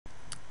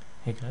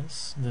Hey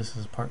guys, this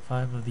is part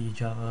 5 of the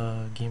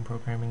Java game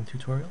programming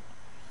tutorial.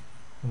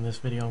 In this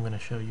video I'm going to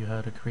show you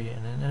how to create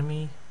an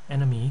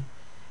enemy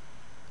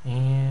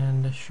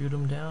and shoot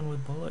them down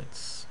with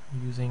bullets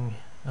using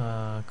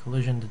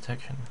collision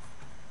detection.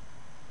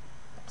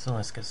 So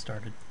let's get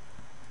started.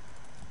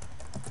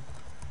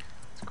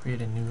 Let's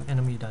create a new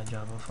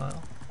enemy.java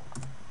file.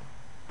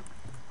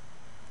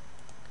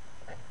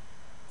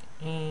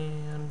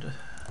 And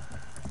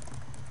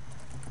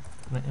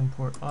I'm going to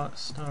import aught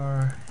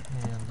star,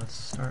 and let's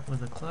start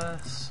with a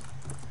class.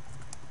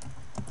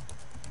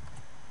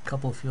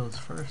 Couple fields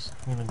first.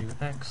 I'm going to do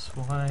x,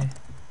 y,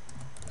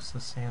 just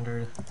the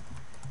standard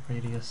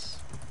radius.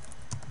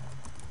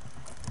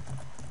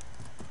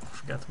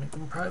 Forgot to make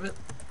them private.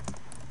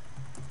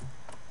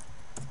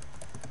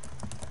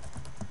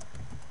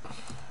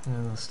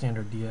 And the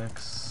standard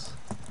dx,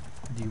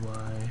 dy.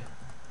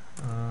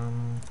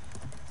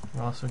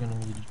 We're also going to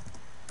need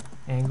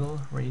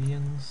angle,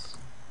 radians,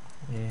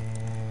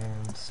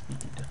 and speed.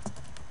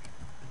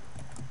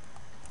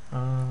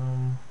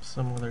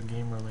 Some other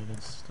game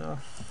related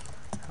stuff,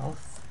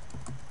 health,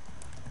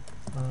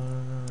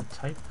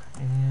 type,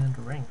 and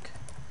rank.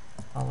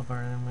 All of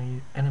our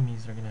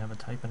enemies are going to have a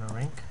type and a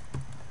rank.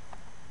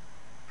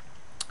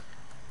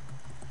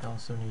 I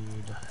also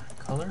need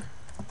color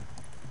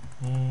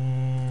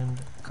and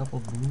a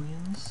couple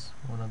booleans.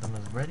 One of them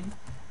is ready.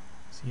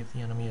 See if the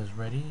enemy is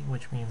ready,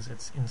 which means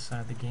it's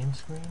inside the game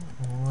screen,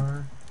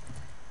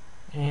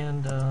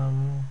 and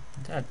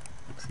dead.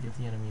 See if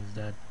the enemy is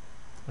dead,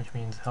 which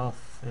means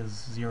health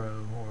is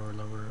 0 or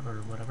lower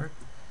or whatever.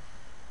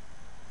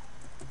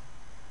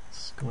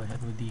 Let's go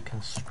ahead with the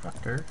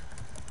constructor.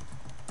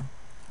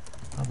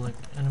 Public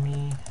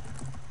enemy.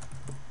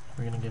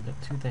 We're going to give it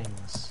two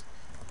things,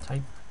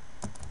 type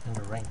and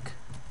a rank.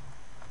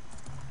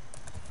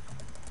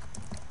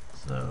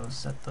 So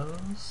set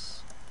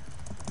those.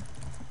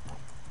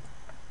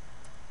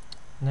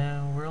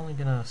 Now we're only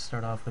going to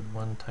start off with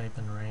one type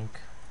and rank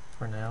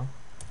for now.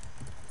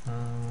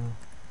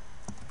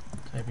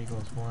 Type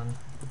equals 1.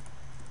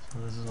 So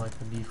this is like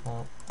the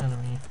default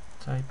enemy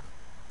type.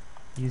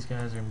 These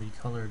guys are going to be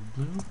colored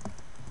blue.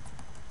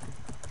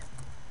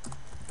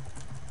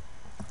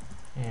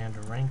 And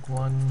a rank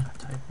 1,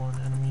 type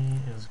 1 enemy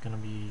is going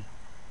to be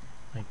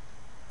like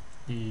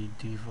the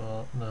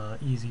default, the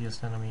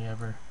easiest enemy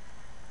ever.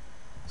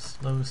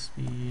 Slow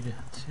speed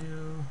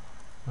 2,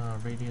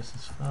 radius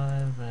is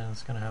 5, and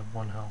it's going to have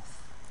 1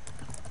 health.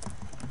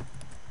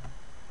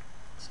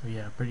 So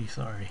yeah, pretty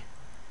sorry.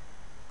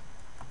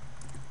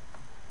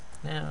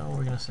 Now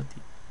we're going to set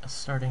the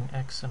starting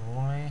x and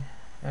y.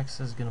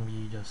 X is going to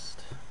be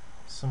just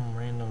some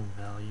random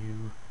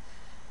value.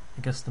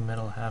 I guess the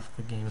middle half of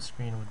the game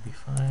screen would be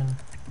fine.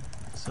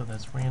 So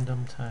that's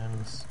random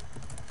times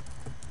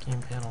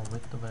game panel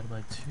width divided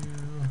by 2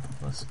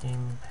 plus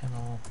game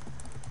panel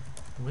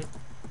width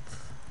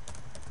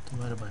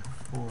divided by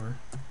 4.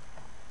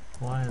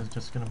 Y is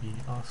just going to be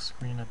off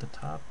screen at the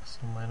top, so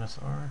minus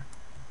r.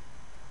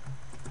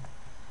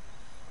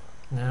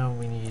 Now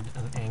we need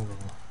an angle.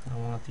 I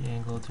want the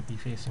angle to be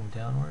facing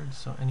downwards,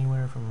 so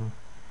anywhere from,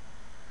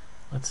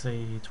 let's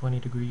say, 20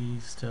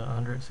 degrees to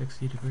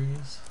 160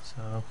 degrees.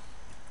 So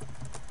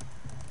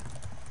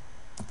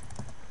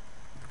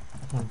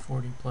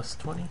 140 plus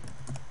 20.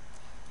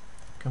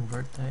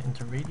 Convert that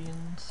into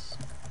radians.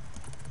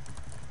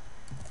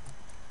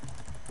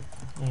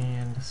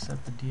 And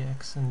set the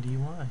dx and dy.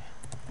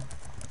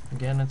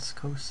 Again, it's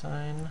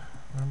cosine.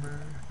 Remember,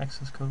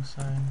 x is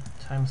cosine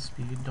times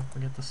speed. Don't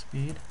forget the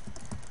speed.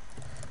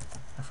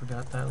 I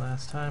forgot that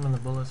last time, and the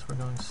bullets were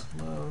going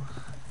slow.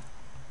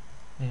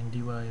 And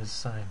dy is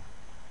sine.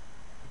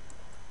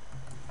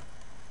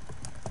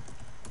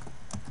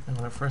 And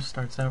when it first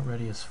starts out,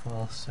 ready is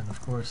false, and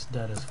of course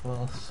dead is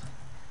false.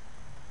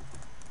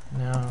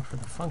 Now for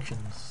the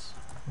functions,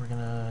 we're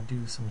gonna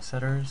do some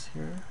setters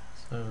here.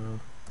 So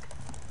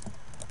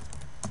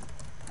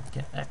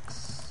get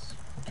x,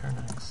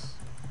 return x.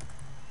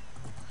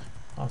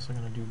 Also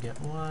going to do get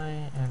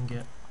y and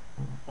get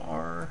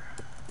bar,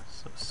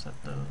 so set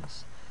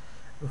those.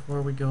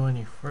 Before we go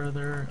any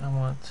further, I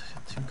want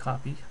to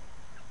copy,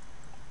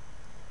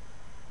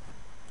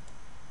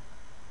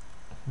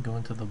 go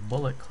into the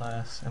bullet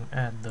class and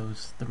add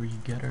those 3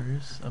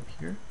 getters up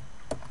here.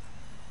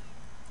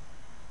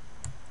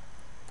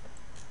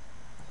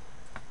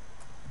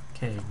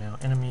 Okay, now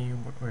enemy,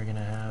 we're going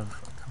to have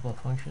a couple of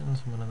functions.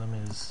 One of them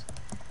is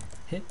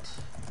hit.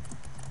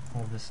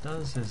 All this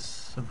does is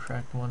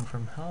subtract 1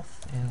 from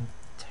health and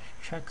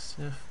checks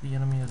if the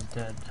enemy is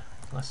dead.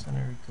 Less than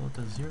or equal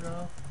to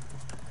 0.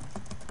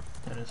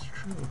 That is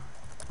true.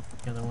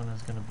 The other one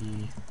is going to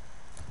be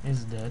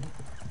is dead.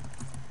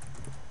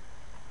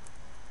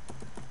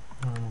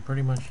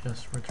 Pretty much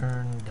just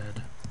return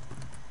dead.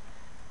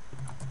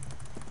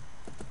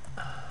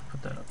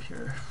 Put that up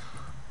here.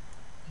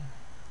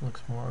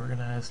 Looks more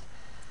organized.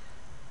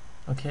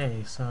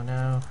 Okay, so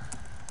now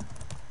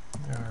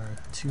there are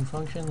 2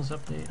 functions,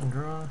 update and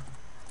draw,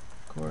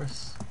 of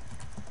course.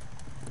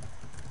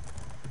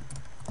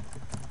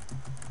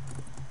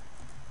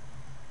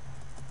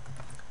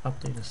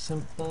 Update is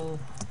simple,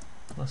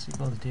 plus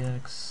equals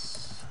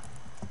dx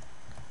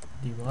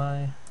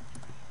dy.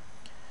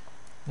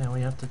 Now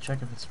we have to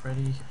check if it's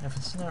ready. If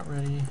it's not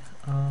ready,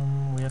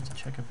 we have to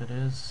check if it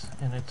is,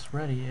 and it's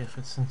ready if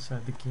it's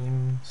inside the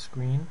game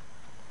screen.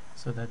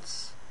 So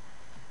that's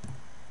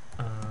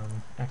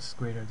x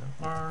greater than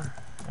r,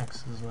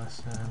 x is less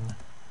than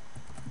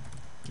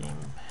game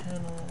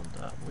panel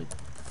dot width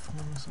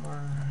minus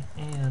r,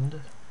 and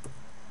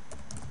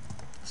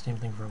same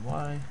thing for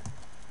y,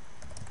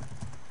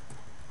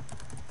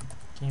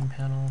 game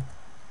panel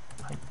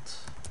height.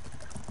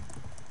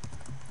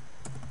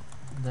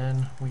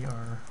 Then we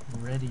are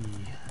ready.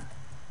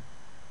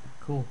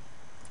 Cool.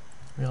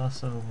 We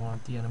also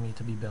want the enemy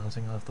to be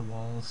bouncing off the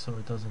walls so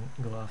it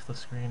doesn't go off the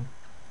screen.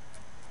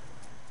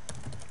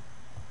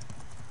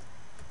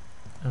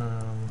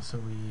 So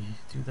we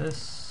do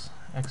this,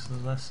 x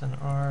is less than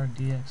r,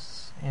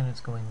 dx, and it's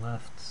going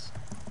left.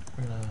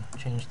 We're gonna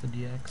change the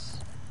dx.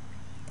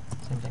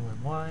 Same thing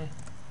with y.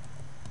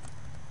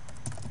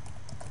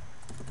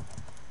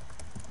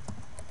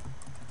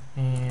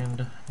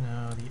 And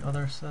now the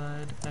other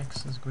side,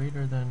 x is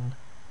greater than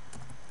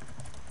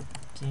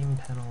game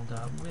panel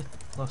dot width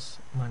plus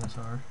minus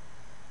r,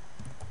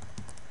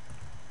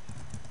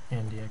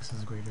 and dx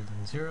is greater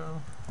than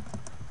 0.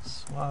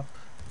 Swap.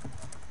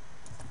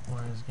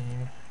 Y is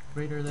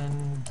greater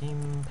than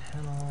game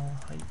panel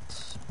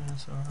height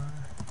minus r,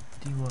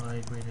 dy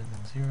greater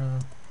than 0,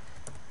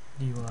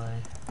 dy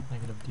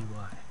negative dy.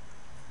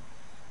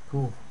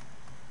 Cool.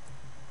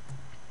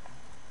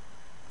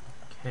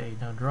 Okay,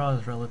 now draw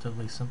is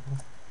relatively simple.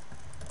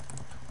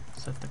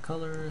 Set the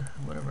color,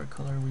 whatever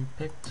color we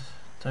picked.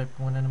 Type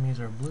 1 enemies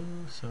are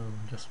blue, so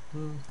just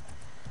blue.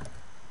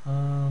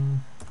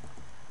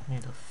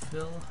 Need a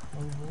fill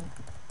oval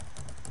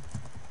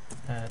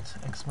at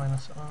x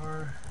minus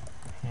r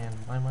and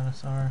y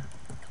minus r,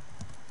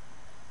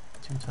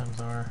 2 times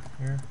r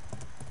here.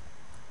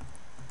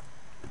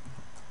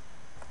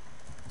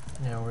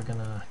 Now we're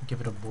gonna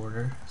give it a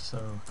border,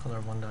 so color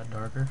 1 dot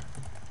darker.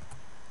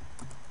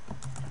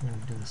 We're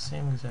gonna do the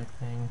same exact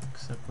thing,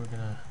 except we're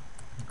gonna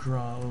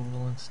draw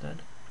oval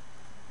instead.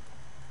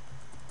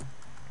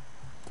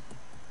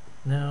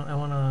 Now I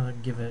want to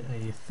give it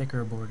a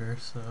thicker border,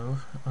 so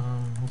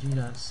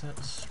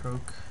g.set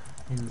stroke,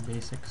 new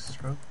basic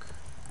stroke.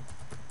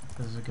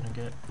 This is going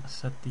to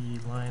set the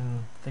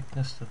line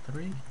thickness to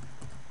 3,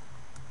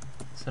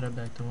 set it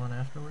back to 1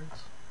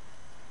 afterwards.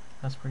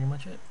 That's pretty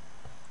much it.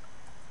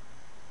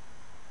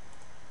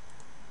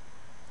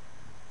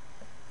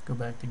 Go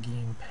back to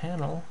game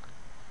panel.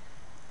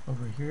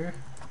 Over here,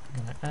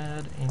 I'm going to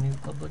add a new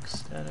public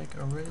static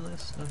array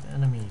list of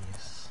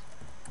enemies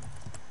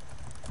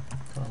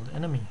called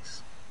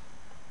enemies.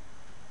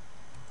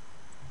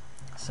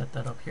 Set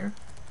that up here.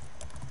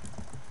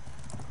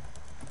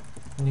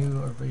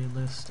 New array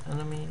list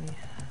enemy.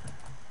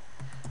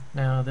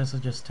 Now this is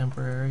just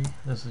temporary,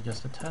 this is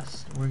just a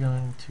test. We're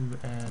going to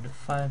add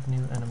 5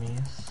 new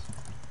enemies.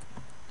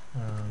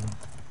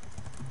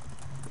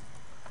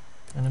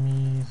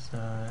 Enemies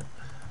that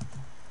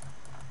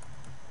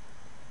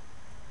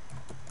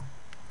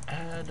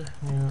add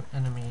new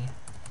enemy,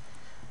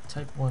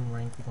 type 1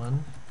 rank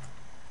 1.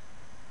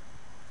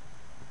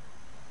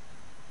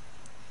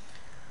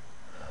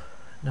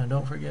 Now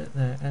don't forget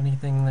that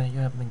anything that you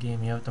have in the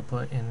game you have to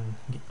put in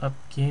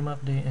game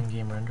update and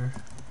game render.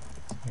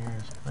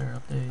 Here's player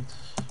updates,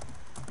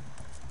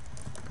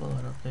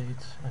 bullet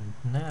updates, and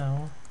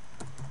now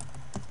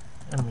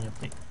enemy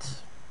updates.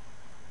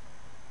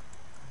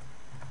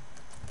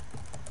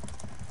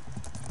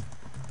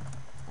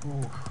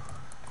 Ooh.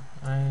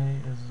 I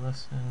is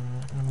less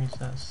than enemies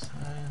that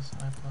size,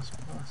 I plus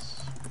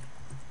plus.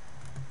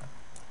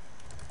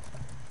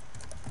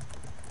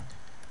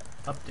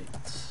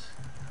 Updates.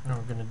 Now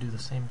we're going to do the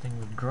same thing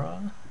with draw,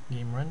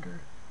 game render.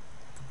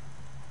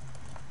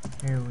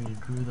 Here we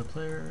drew the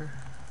player,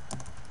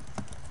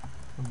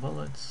 the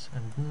bullets,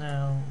 and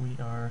now we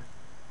are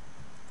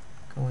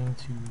going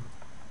to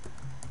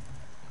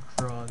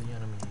draw the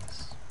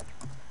enemies.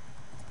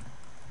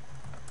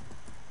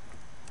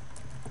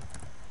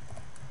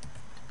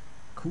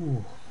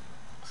 Cool.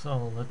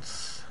 So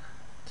let's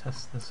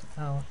test this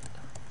out.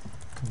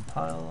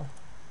 Compile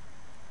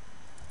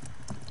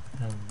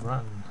and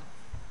run.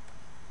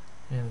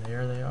 And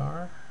there they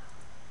are.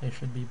 They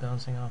should be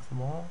bouncing off the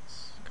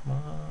walls. Come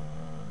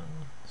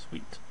on.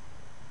 Sweet.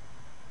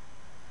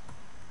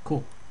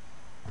 Cool.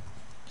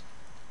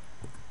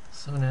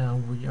 So now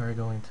we are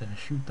going to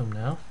shoot them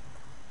now.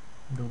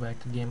 Go back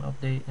to game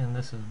update, and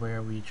this is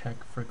where we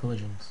check for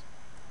collisions.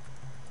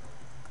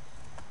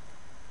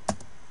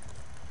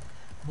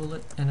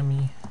 Bullet,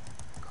 enemy,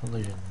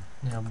 collision.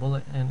 Now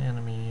bullet and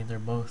enemy, they're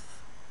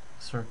both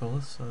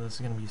circles, so this is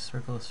going to be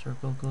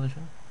circle-circle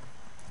collision.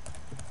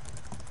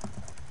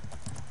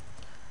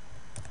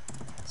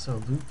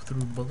 So loop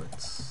through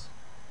bullets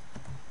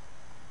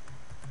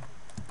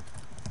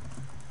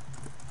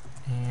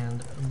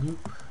and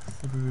loop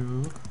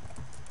through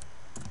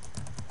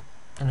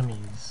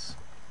enemies.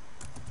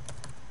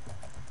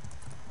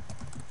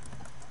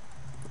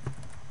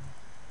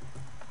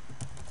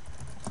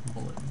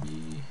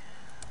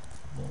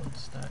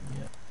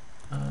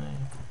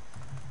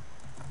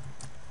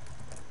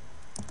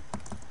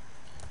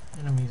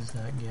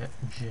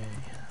 J.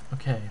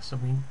 Okay, so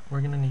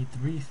we're gonna need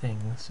three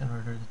things in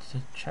order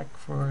to check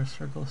for a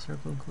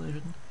circle-circle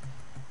collision.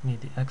 We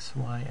need the x,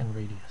 y, and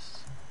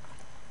radius.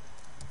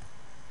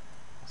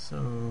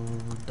 So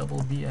double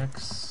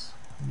bx,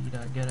 b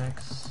dot get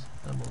x,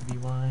 double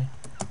by,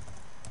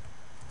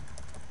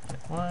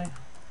 get y,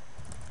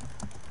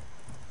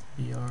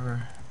 br,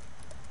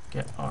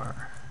 get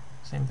r.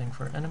 Same thing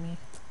for enemy.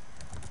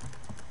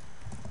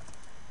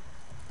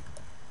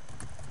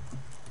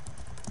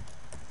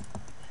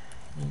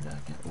 E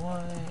dot get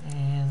y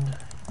and er.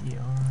 E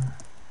dot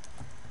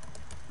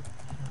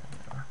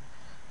get r.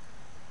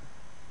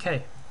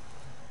 Okay.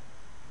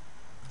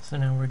 So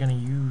now we're going to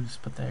use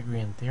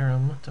Pythagorean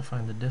theorem to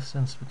find the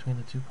distance between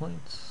the 2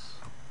 points.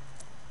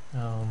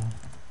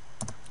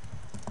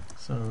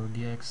 So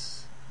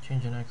dx,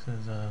 change in x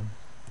is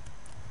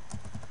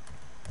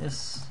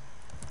this,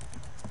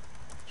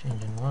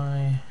 change in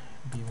y,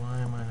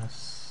 by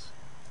minus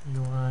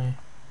ui,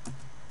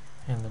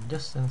 and the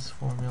distance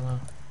formula,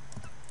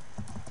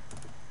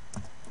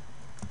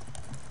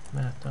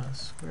 math dot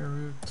square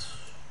root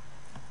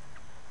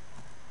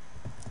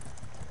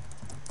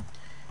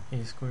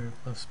a squared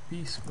plus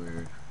b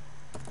squared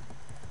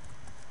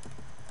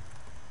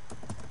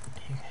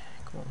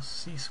equals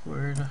c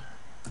squared.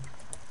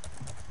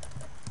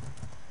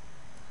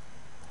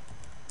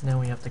 Now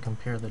we have to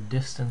compare the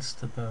distance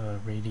to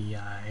the radii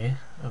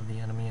of the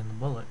enemy and the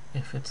bullet.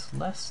 If it's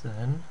less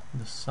than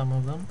the sum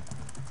of them,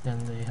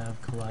 then they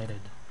have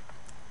collided.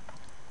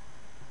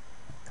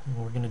 And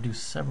we're going to do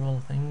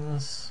several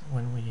things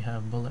when we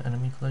have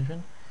bullet-enemy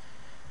collision.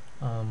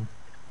 One,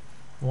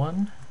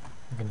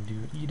 we're going to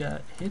do E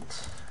dot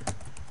hit,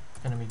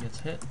 enemy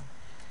gets hit.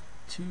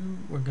 Two,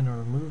 we're going to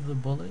remove the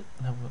bullet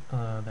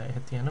that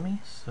hit the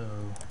enemy.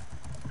 So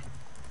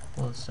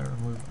let's start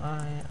remove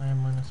I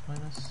minus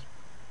minus.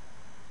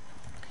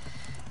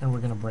 And we're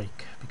going to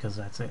break because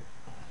that's it.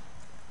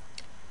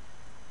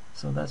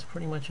 So that's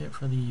pretty much it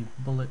for the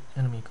bullet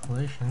enemy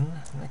collision.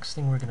 Next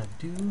thing we're going to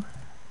do,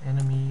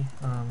 enemy,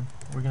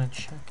 we're going to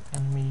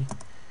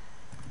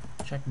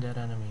check dead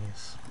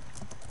enemies.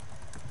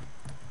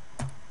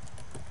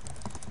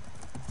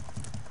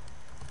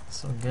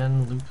 So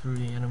again, loop through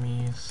the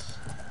enemies,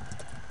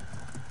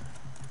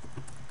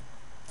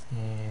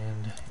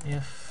 and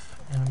if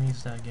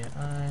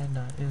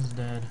enemies.getI.is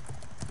dead,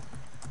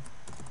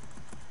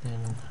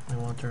 then we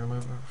want to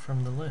remove it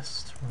from the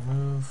list.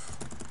 Remove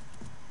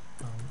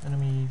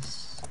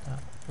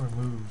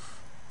enemies.remove.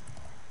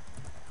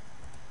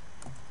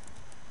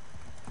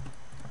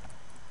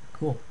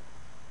 Cool.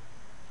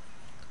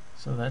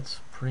 So that's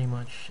pretty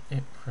much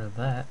it for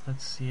that.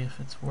 Let's see if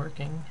it's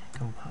working.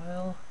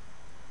 Compile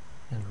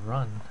and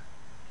run.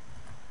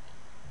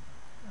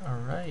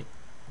 Alright.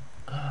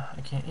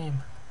 I can't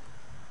aim.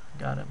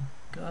 Got him.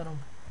 Got him.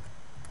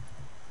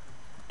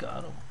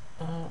 Got him.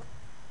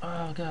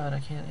 Oh god, I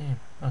can't aim.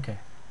 Okay.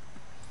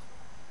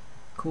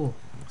 Cool.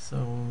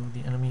 So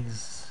the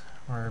enemies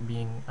are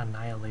being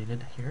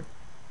annihilated here.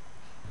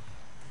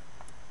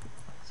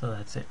 So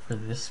that's it for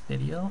this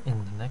video.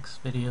 In the next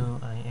video,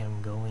 I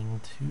am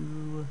going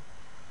to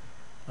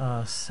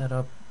set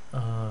up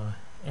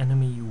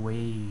enemy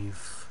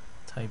wave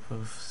type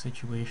of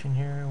situation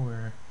here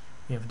where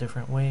we have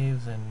different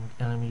waves and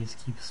enemies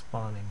keep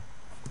spawning.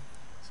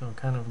 So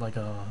kind of like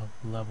a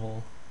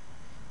level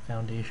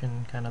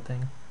foundation kind of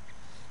thing.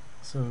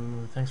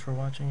 So thanks for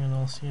watching, and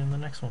I'll see you in the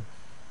next one.